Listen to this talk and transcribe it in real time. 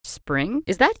Spring?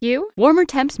 Is that you? Warmer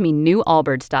temps mean new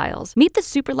Allbirds styles. Meet the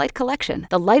Super Light Collection,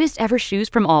 the lightest ever shoes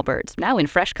from Allbirds, now in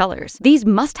fresh colors. These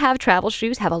must-have travel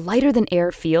shoes have a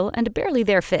lighter-than-air feel and a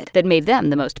barely-there fit that made them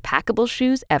the most packable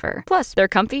shoes ever. Plus, they're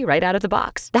comfy right out of the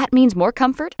box. That means more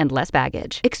comfort and less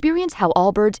baggage. Experience how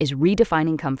Allbirds is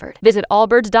redefining comfort. Visit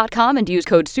allbirds.com and use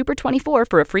code SUPER24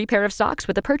 for a free pair of socks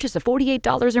with a purchase of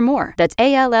 $48 or more. That's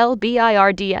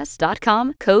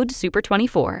ALLBIRDS.com, code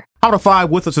SUPER24. Hot of Five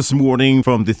with us this morning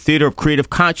from the Theater of Creative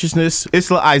Consciousness,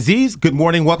 Isla Aziz. Good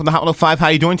morning. Welcome to Hot of Five. How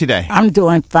are you doing today? I'm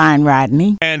doing fine,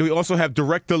 Rodney. And we also have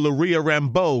Director Laria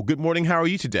Rambeau. Good morning. How are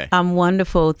you today? I'm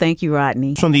wonderful. Thank you,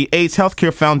 Rodney. From the AIDS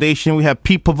Healthcare Foundation, we have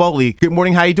Pete Pavoli. Good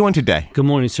morning. How are you doing today? Good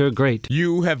morning, sir. Great.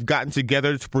 You have gotten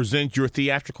together to present your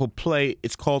theatrical play.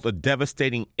 It's called A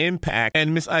Devastating Impact.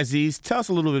 And Miss Aziz, tell us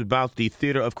a little bit about the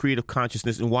Theater of Creative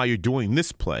Consciousness and why you're doing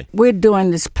this play. We're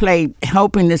doing this play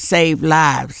hoping to save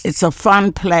lives. It's a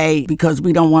fun play because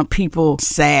we don't want people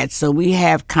sad. So we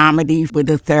have comedy with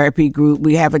a therapy group.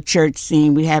 We have a church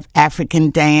scene. We have African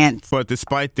dance. But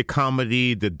despite the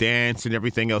comedy, the dance, and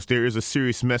everything else, there is a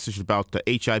serious message about the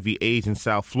HIV/AIDS in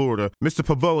South Florida. Mr.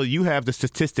 Pavola, you have the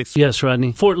statistics. Yes,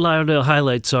 Rodney. Fort Lauderdale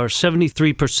highlights are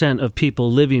 73% of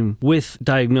people living with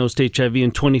diagnosed HIV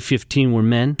in 2015 were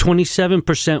men.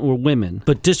 27% were women.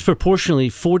 But disproportionately,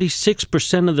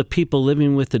 46% of the people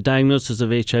living with the diagnosis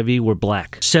of HIV were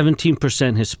black.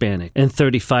 17% Hispanic, and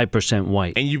 35%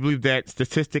 white. And you believe that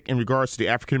statistic in regards to the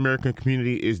African-American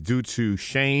community is due to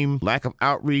shame, lack of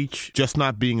outreach, just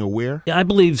not being aware? I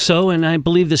believe so, and I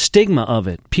believe the stigma of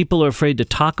it. People are afraid to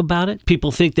talk about it.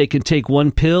 People think they can take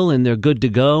one pill and they're good to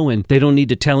go, and they don't need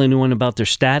to tell anyone about their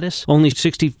status. Only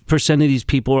 60% of these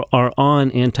people are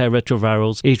on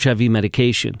antiretrovirals, HIV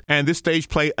medication. And this stage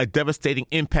play, A Devastating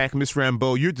Impact, Ms.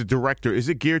 Rambeau, you're the director. Is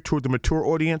it geared toward the mature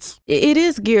audience? It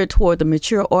is geared toward the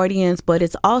mature audience, but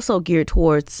it's also geared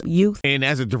towards youth. And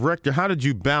as a director, how did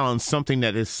you balance something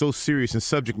that is so serious in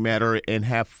subject matter and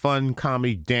have fun,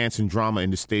 comedy, dance, and drama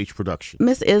in the stage production?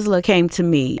 Miss Isla came to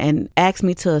me and asked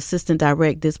me to assist and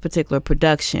direct this particular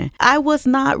production. I was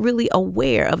not really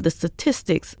aware of the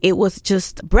statistics. It was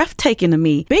just breathtaking to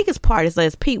me. Biggest part is,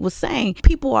 as Pete was saying,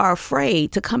 people are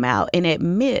afraid to come out and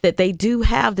admit that they do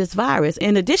have this virus.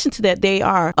 In addition to that, they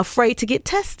are afraid to get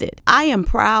tested. I am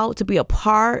proud to be a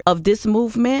part of this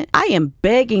movement. I am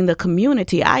begging the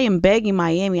community. I am begging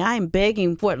Miami. I am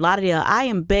begging Fort Lauderdale. I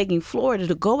am begging Florida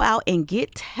to go out and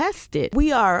get tested.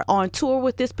 We are on tour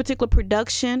with this particular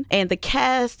production, and the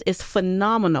cast is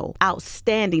phenomenal,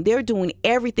 outstanding. They're doing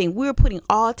everything. We're putting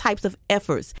all types of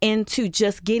efforts into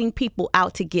just getting people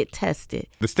out to get tested.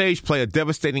 The stage play, A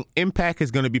Devastating Impact,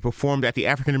 is going to be performed at the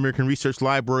African American Research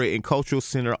Library and Cultural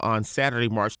Center on Saturday,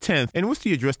 March 10th. And what's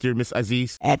the address there, Miss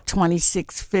Aziz? At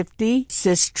 2650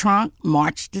 Sis Trunk,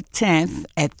 March the 10th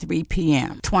at 3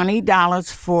 p.m.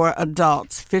 $20 for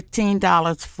adults,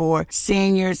 $15 for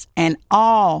seniors, and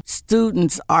all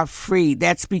students are free.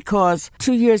 That's because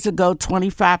 2 years ago,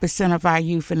 25% of our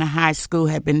youth in the high school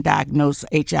had been diagnosed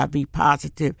HIV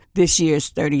positive. This year is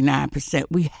 39%.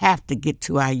 We have to get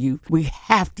to our youth. We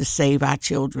have to save our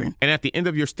children. And at the end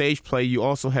of your stage play, you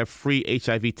also have free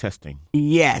HIV testing.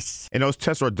 Yes. And those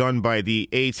tests are done by the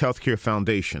AIDS Healthcare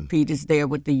Foundation. Pete is there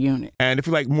with the unit. And if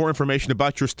you'd like more information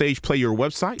about your stage play, your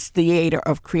website? It's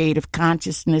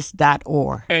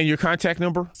theaterofcreativeconsciousness.org. And your contact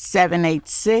number?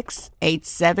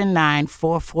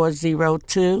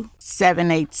 786-879-4402.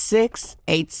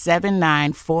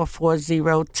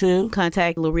 786-879-4402.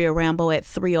 Contact Laria Rambeau at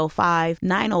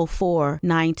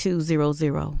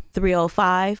 305-904-9200.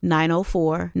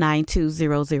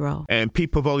 305-904-9200. And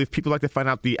Pete Pavoli, if people like to find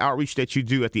out the outreach that you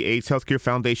do at the AIDS Healthcare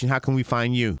Foundation, how can we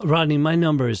find you? Rodney, my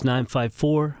number is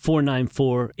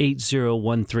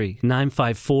 954-494-8013.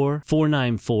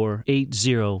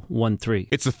 954-494-8013.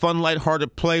 It's a fun,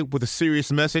 lighthearted play with a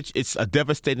serious message. It's A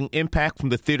Devastating Impact from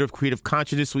the Theater of Creative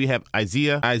Consciousness. We have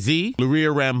Isaiah Aziz,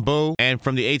 Laria Rambeau, and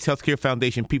from the AIDS Healthcare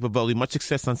Foundation, Pete Pavoli. Much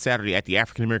success on Saturday at the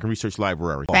African American Research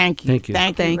Library. Thank you. Thank you.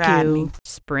 Thank you.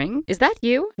 Spring? Is that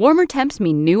you? Warmer temps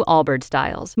mean new Allbirds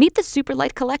styles. Meet the Super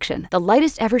Light Collection, the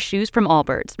lightest ever shoes from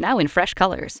Allbirds, now in fresh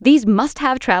colors. These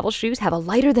must-have travel shoes have a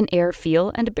lighter-than-air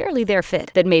feel and a barely-there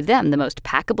fit that made them the most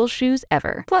packable shoes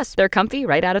ever. Plus, they're comfy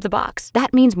right out of the box.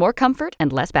 That means more comfort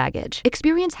and less baggage.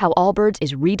 Experience how Allbirds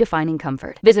is redefining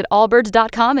comfort. Visit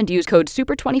allbirds.com and use code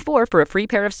SUPER24 for a free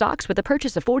pair of socks with a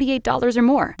purchase of $48 or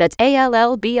more. That's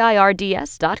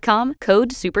ALLBIRDS.com,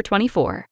 code SUPER24.